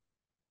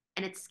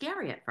 And it's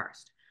scary at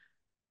first,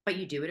 but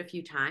you do it a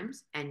few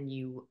times and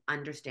you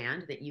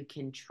understand that you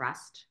can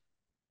trust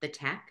the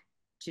tech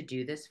to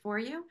do this for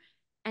you.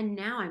 And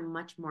now I'm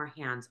much more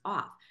hands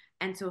off.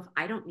 And so if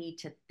I don't need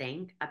to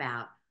think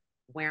about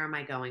where am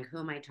I going, who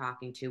am I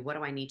talking to, what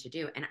do I need to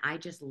do, and I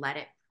just let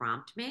it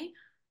prompt me,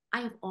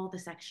 I have all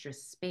this extra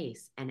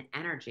space and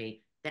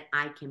energy that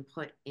I can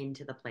put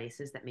into the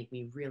places that make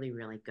me really,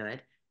 really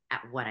good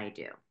at what I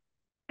do.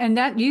 And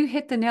that you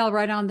hit the nail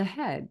right on the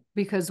head,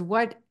 because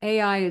what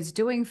AI is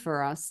doing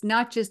for us,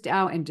 not just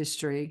our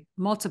industry,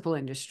 multiple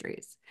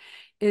industries,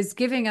 is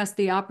giving us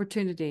the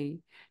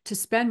opportunity to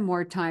spend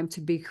more time,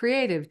 to be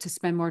creative, to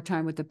spend more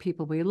time with the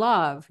people we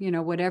love,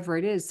 whatever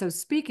it is. So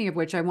speaking of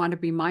which, I want to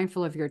be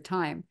mindful of your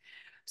time.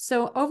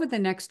 So over the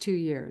next 2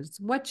 years,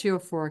 what's your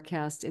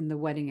forecast in the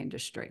wedding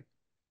industry?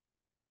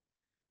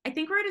 I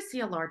think we're going to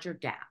see a larger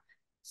gap.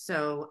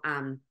 So,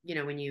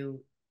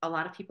 a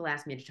lot of people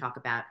ask me to talk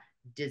about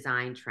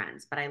design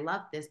trends, but I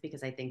love this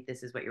because I think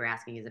this is what you're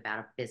asking is about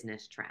a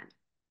business trend.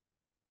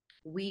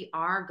 We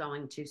are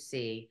going to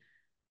see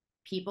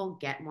people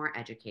get more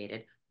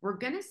educated. We're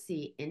going to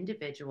see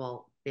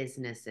individual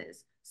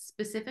businesses,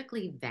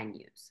 specifically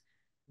venues,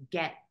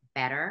 get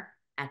better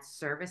at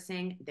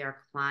servicing their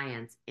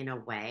clients in a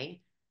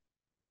way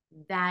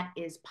that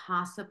is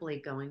possibly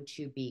going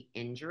to be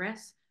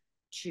injurious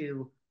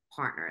to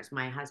partners.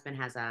 My husband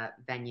has a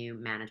venue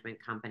management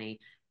company.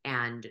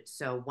 And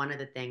so one of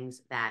the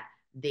things that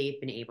they've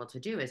been able to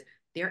do is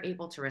they're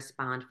able to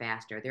respond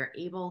faster. They're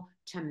able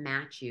to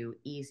match you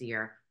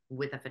easier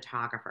with a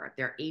photographer.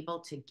 They're able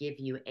to give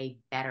you a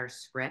better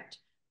script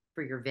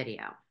for your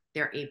video.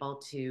 They're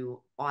able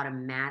to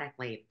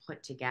automatically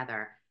put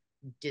together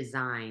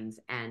designs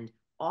and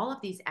all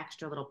of these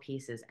extra little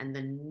pieces and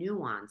the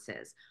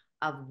nuances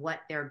of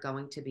what they're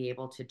going to be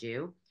able to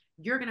do.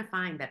 You're going to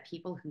find that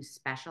people who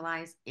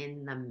specialize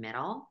in the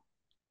middle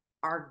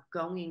are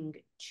going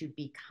to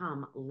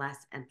become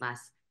less and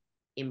less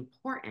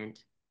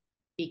important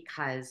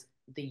because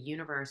the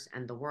universe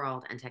and the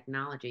world and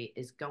technology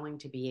is going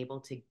to be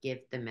able to give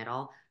the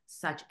middle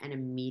such an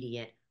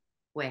immediate,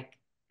 quick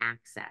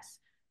access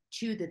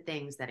to the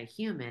things that a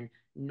human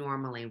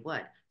normally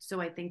would.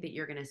 So I think that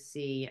you're going to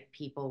see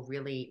people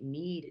really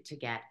need to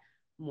get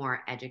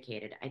more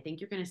educated. I think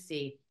you're going to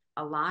see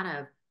a lot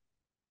of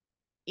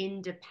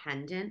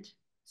independent,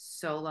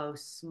 solo,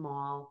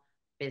 small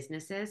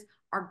businesses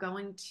are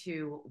going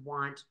to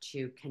want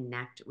to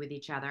connect with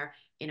each other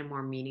in a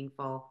more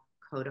meaningful,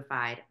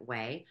 codified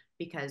way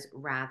because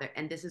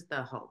and this is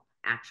the hope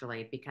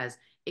actually, because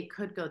it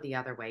could go the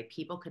other way.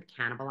 People could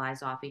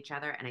cannibalize off each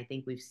other. And I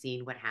think we've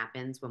seen what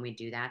happens when we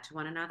do that to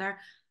one another.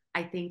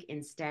 I think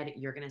instead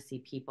you're going to see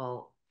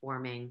people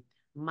forming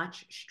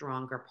much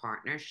stronger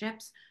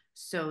partnerships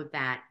so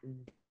that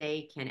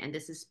they can, and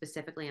this is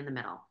specifically in the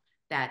middle,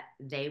 that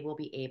they will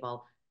be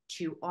able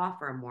to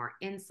offer more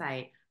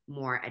insight,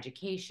 more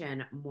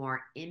education,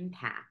 more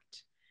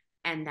impact,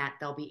 and that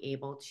they'll be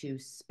able to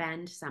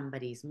spend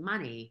somebody's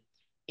money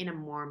in a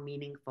more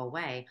meaningful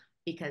way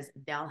because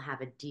they'll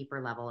have a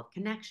deeper level of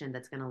connection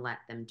that's going to let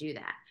them do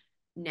that.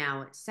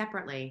 Now,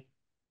 separately,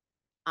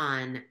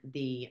 on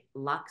the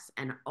luxe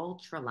and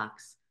ultra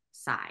luxe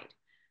side,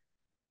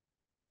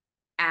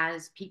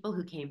 as people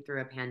who came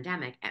through a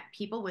pandemic,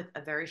 people with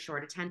a very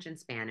short attention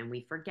span, and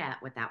we forget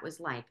what that was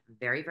like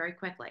very, very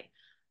quickly.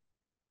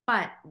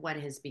 But what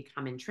has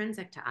become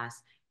intrinsic to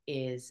us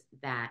is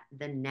that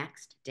the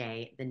next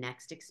day, the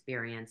next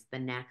experience, the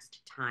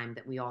next time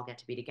that we all get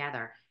to be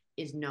together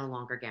is no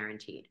longer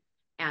guaranteed.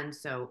 And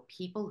so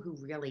people who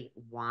really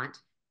want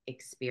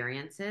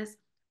experiences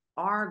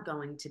are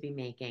going to be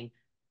making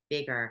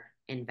bigger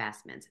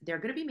investments. They're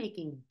going to be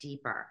making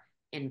deeper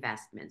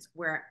investments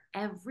where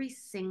every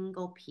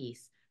single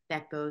piece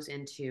that goes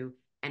into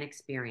an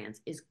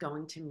experience is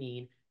going to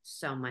mean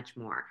so much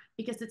more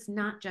because it's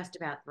not just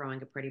about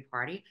throwing a pretty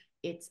party.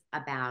 It's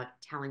about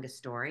telling a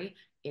story.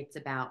 It's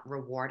about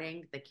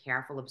rewarding the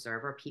careful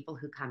observer, people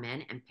who come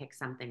in and pick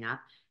something up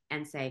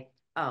and say,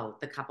 oh,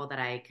 the couple that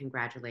I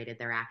congratulated,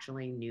 they're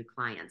actually new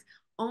clients.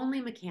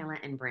 Only Michaela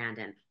and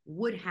Brandon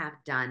would have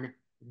done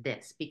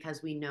this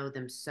because we know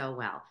them so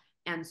well.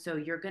 And so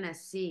you're going to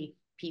see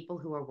people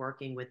who are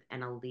working with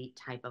an elite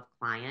type of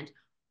client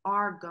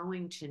are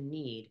going to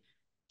need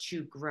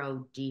to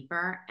grow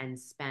deeper and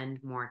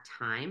spend more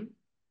time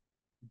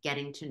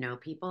getting to know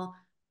people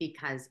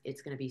because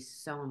it's going to be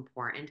so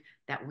important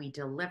that we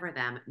deliver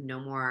them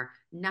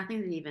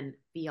nothing that even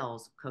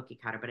feels cookie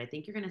cutter. But I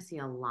think you're going to see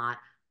a lot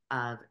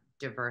of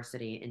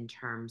diversity in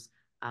terms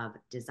of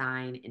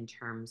design, in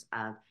terms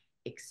of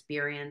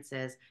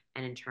experiences,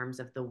 and in terms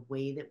of the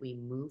way that we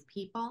move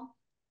people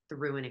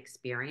through an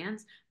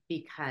experience,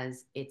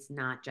 because it's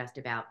not just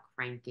about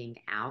cranking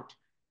out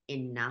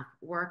enough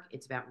work.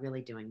 It's about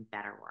really doing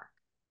better work.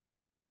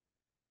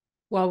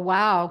 Well,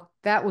 wow,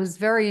 that was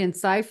very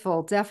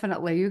insightful.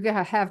 Definitely. You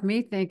have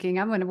me thinking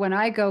when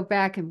I go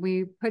back and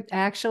we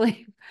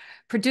actually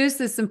produce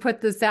this and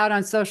put this out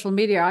on social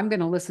media, I'm going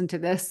to listen to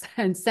this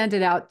and send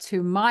it out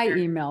to my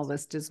email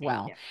list as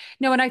well.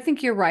 No, and I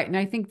think you're right. And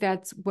I think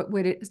that's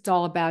what it's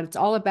all about. It's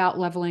all about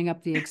leveling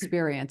up the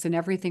experience and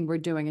everything we're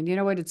doing. And you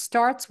know what? It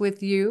starts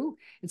with you.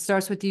 It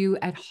starts with you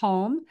at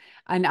home.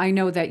 And I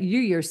know that you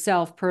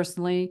yourself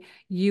personally,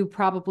 you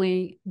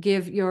probably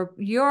give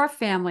your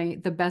family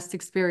the best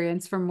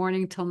experience from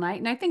morning till night.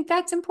 And I think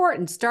that's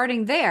important,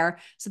 starting there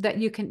so that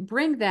you can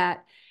bring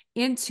that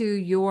into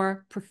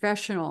your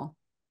professional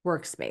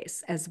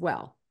workspace as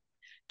well.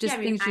 Just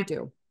things you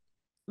do.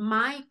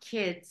 My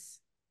kids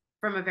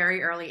from a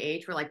very early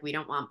age were like, we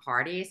don't want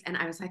parties. And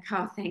I was like,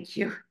 oh, thank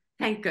you.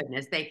 Thank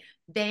goodness.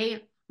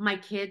 My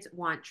kids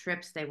want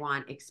trips. They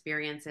want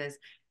experiences.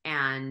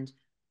 And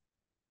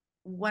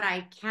what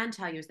I can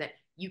tell you is that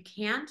you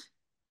can't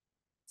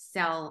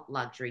sell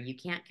luxury, you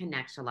can't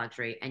connect to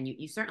luxury, and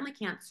you certainly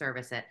can't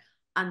service it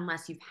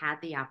unless you've had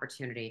the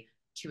opportunity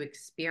to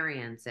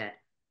experience it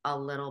a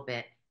little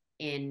bit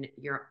in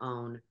your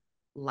own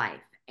life.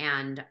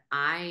 And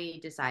I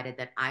decided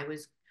that I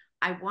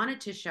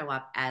wanted to show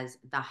up as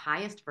the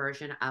highest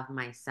version of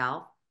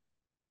myself,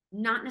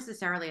 not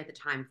necessarily at the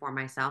time for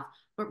myself,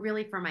 but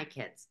really for my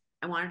kids.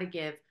 I wanted to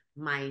give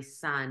my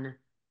son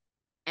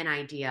an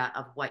idea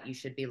of what you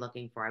should be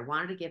looking for. I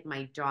wanted to give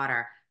my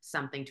daughter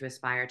something to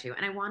aspire to.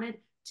 And I wanted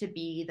to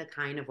be the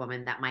kind of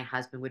woman that my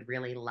husband would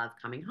really love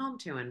coming home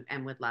to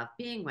and would love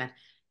being with.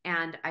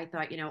 And I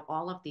thought,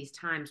 all of these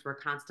times we're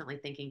constantly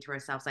thinking to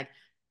ourselves, like,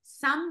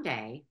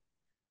 someday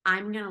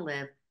I'm going to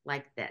live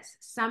like this.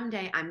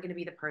 Someday I'm going to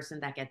be the person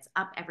that gets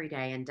up every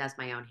day and does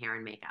my own hair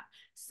and makeup.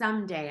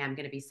 Someday I'm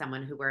going to be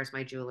someone who wears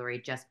my jewelry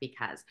just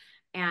because.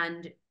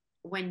 And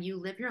when you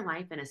live your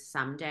life in a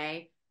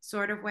someday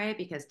sort of way,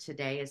 because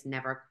today is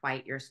never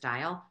quite your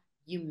style,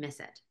 you miss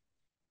it.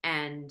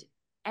 And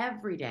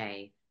every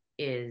day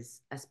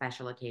is a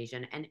special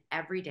occasion and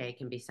every day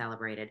can be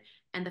celebrated.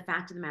 And the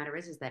fact of the matter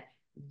is that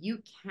you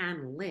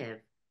can live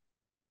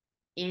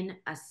in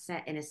a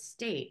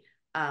state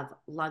of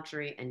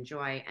luxury and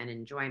joy and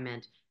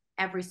enjoyment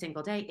every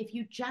single day if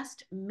you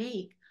just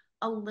make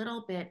a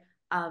little bit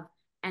of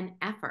an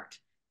effort,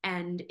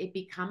 and it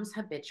becomes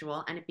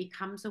habitual and it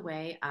becomes a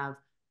way of,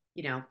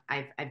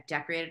 I've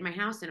decorated my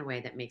house in a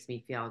way that makes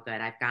me feel good.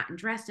 I've gotten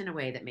dressed in a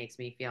way that makes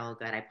me feel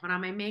good. I put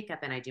on my makeup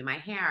and I do my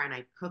hair and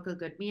I cook a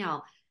good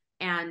meal.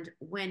 And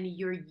when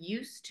you're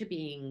used to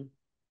being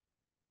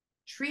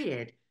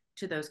treated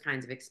to those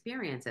kinds of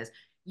experiences,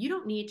 you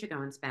don't need to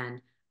go and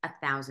spend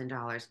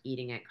 $1,000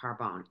 eating at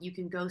Carbone. You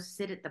can go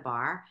sit at the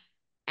bar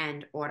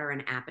and order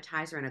an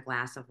appetizer and a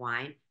glass of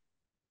wine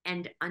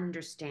and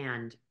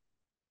understand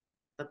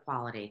the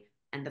quality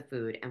and the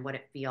food and what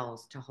it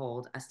feels to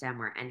hold a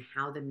stemware and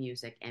how the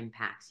music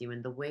impacts you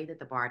and the way that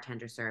the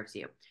bartender serves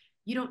you.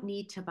 You don't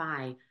need to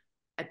buy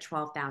a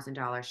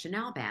 $12,000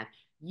 Chanel bag.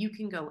 You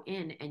can go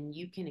in and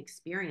you can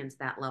experience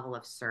that level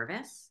of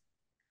service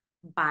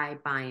by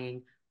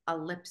buying a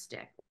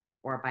lipstick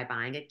or by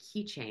buying a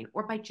keychain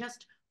or by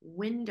just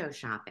window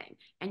shopping.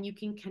 And you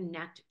can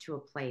connect to a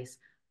place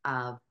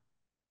of,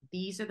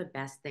 these are the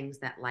best things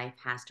that life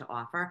has to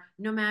offer,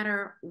 no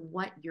matter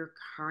what your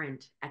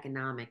current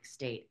economic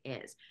state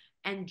is.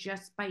 And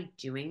just by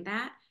doing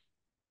that,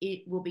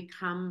 it will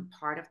become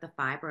part of the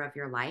fiber of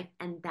your life.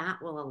 And that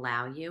will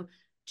allow you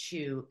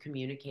to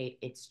communicate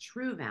its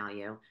true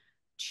value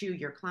to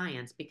your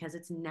clients, because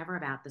it's never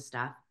about the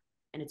stuff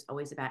and it's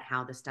always about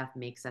how the stuff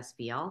makes us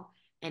feel.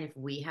 And if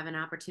we have an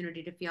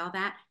opportunity to feel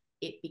that,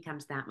 it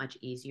becomes that much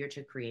easier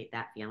to create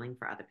that feeling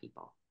for other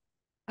people.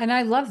 And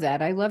I love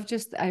that. I love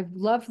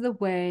the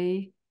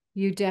way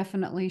you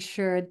definitely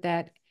shared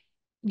that,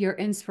 your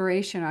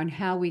inspiration on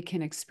how we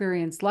can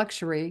experience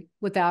luxury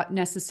without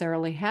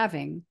necessarily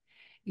having,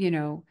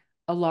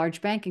 a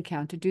large bank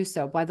account to do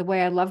so. By the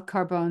way, I love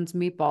Carbone's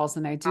meatballs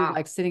and I do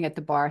like sitting at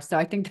the bar. So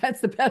I think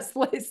that's the best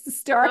place to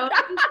start.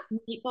 Those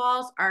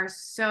meatballs are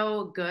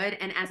so good.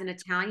 And as an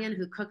Italian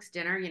who cooks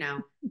dinner,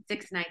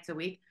 6 nights a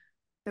week,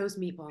 those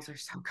meatballs are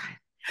so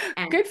good.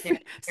 And good for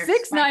they're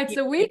 6 nights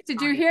a week. Did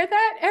you hear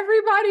that,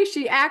 everybody?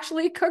 She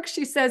actually cooks,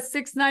 she says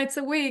 6 nights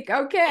a week.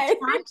 Okay. I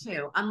try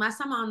to, unless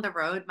I'm on the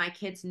road. My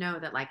kids know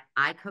that, like,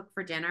 I cook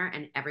for dinner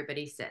and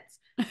everybody sits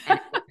and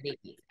everybody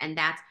eats. And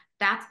that's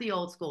the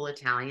old school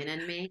Italian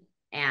in me.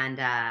 And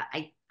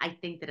I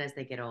think that as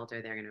they get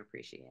older, they're going to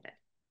appreciate it.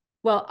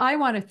 Well, I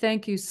want to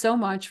thank you so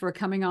much for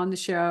coming on the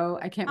show.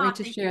 I can't wait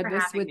to share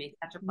this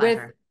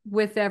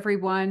with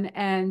everyone,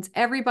 and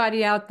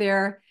everybody out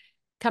there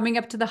coming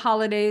up to the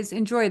holidays.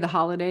 Enjoy the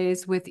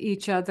holidays with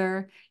each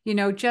other.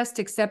 Just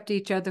accept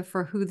each other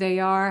for who they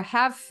are.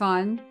 Have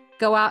fun.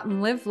 Go out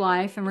and live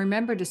life, and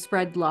remember to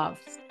spread love.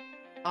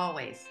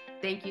 Always.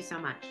 Thank you so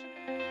much.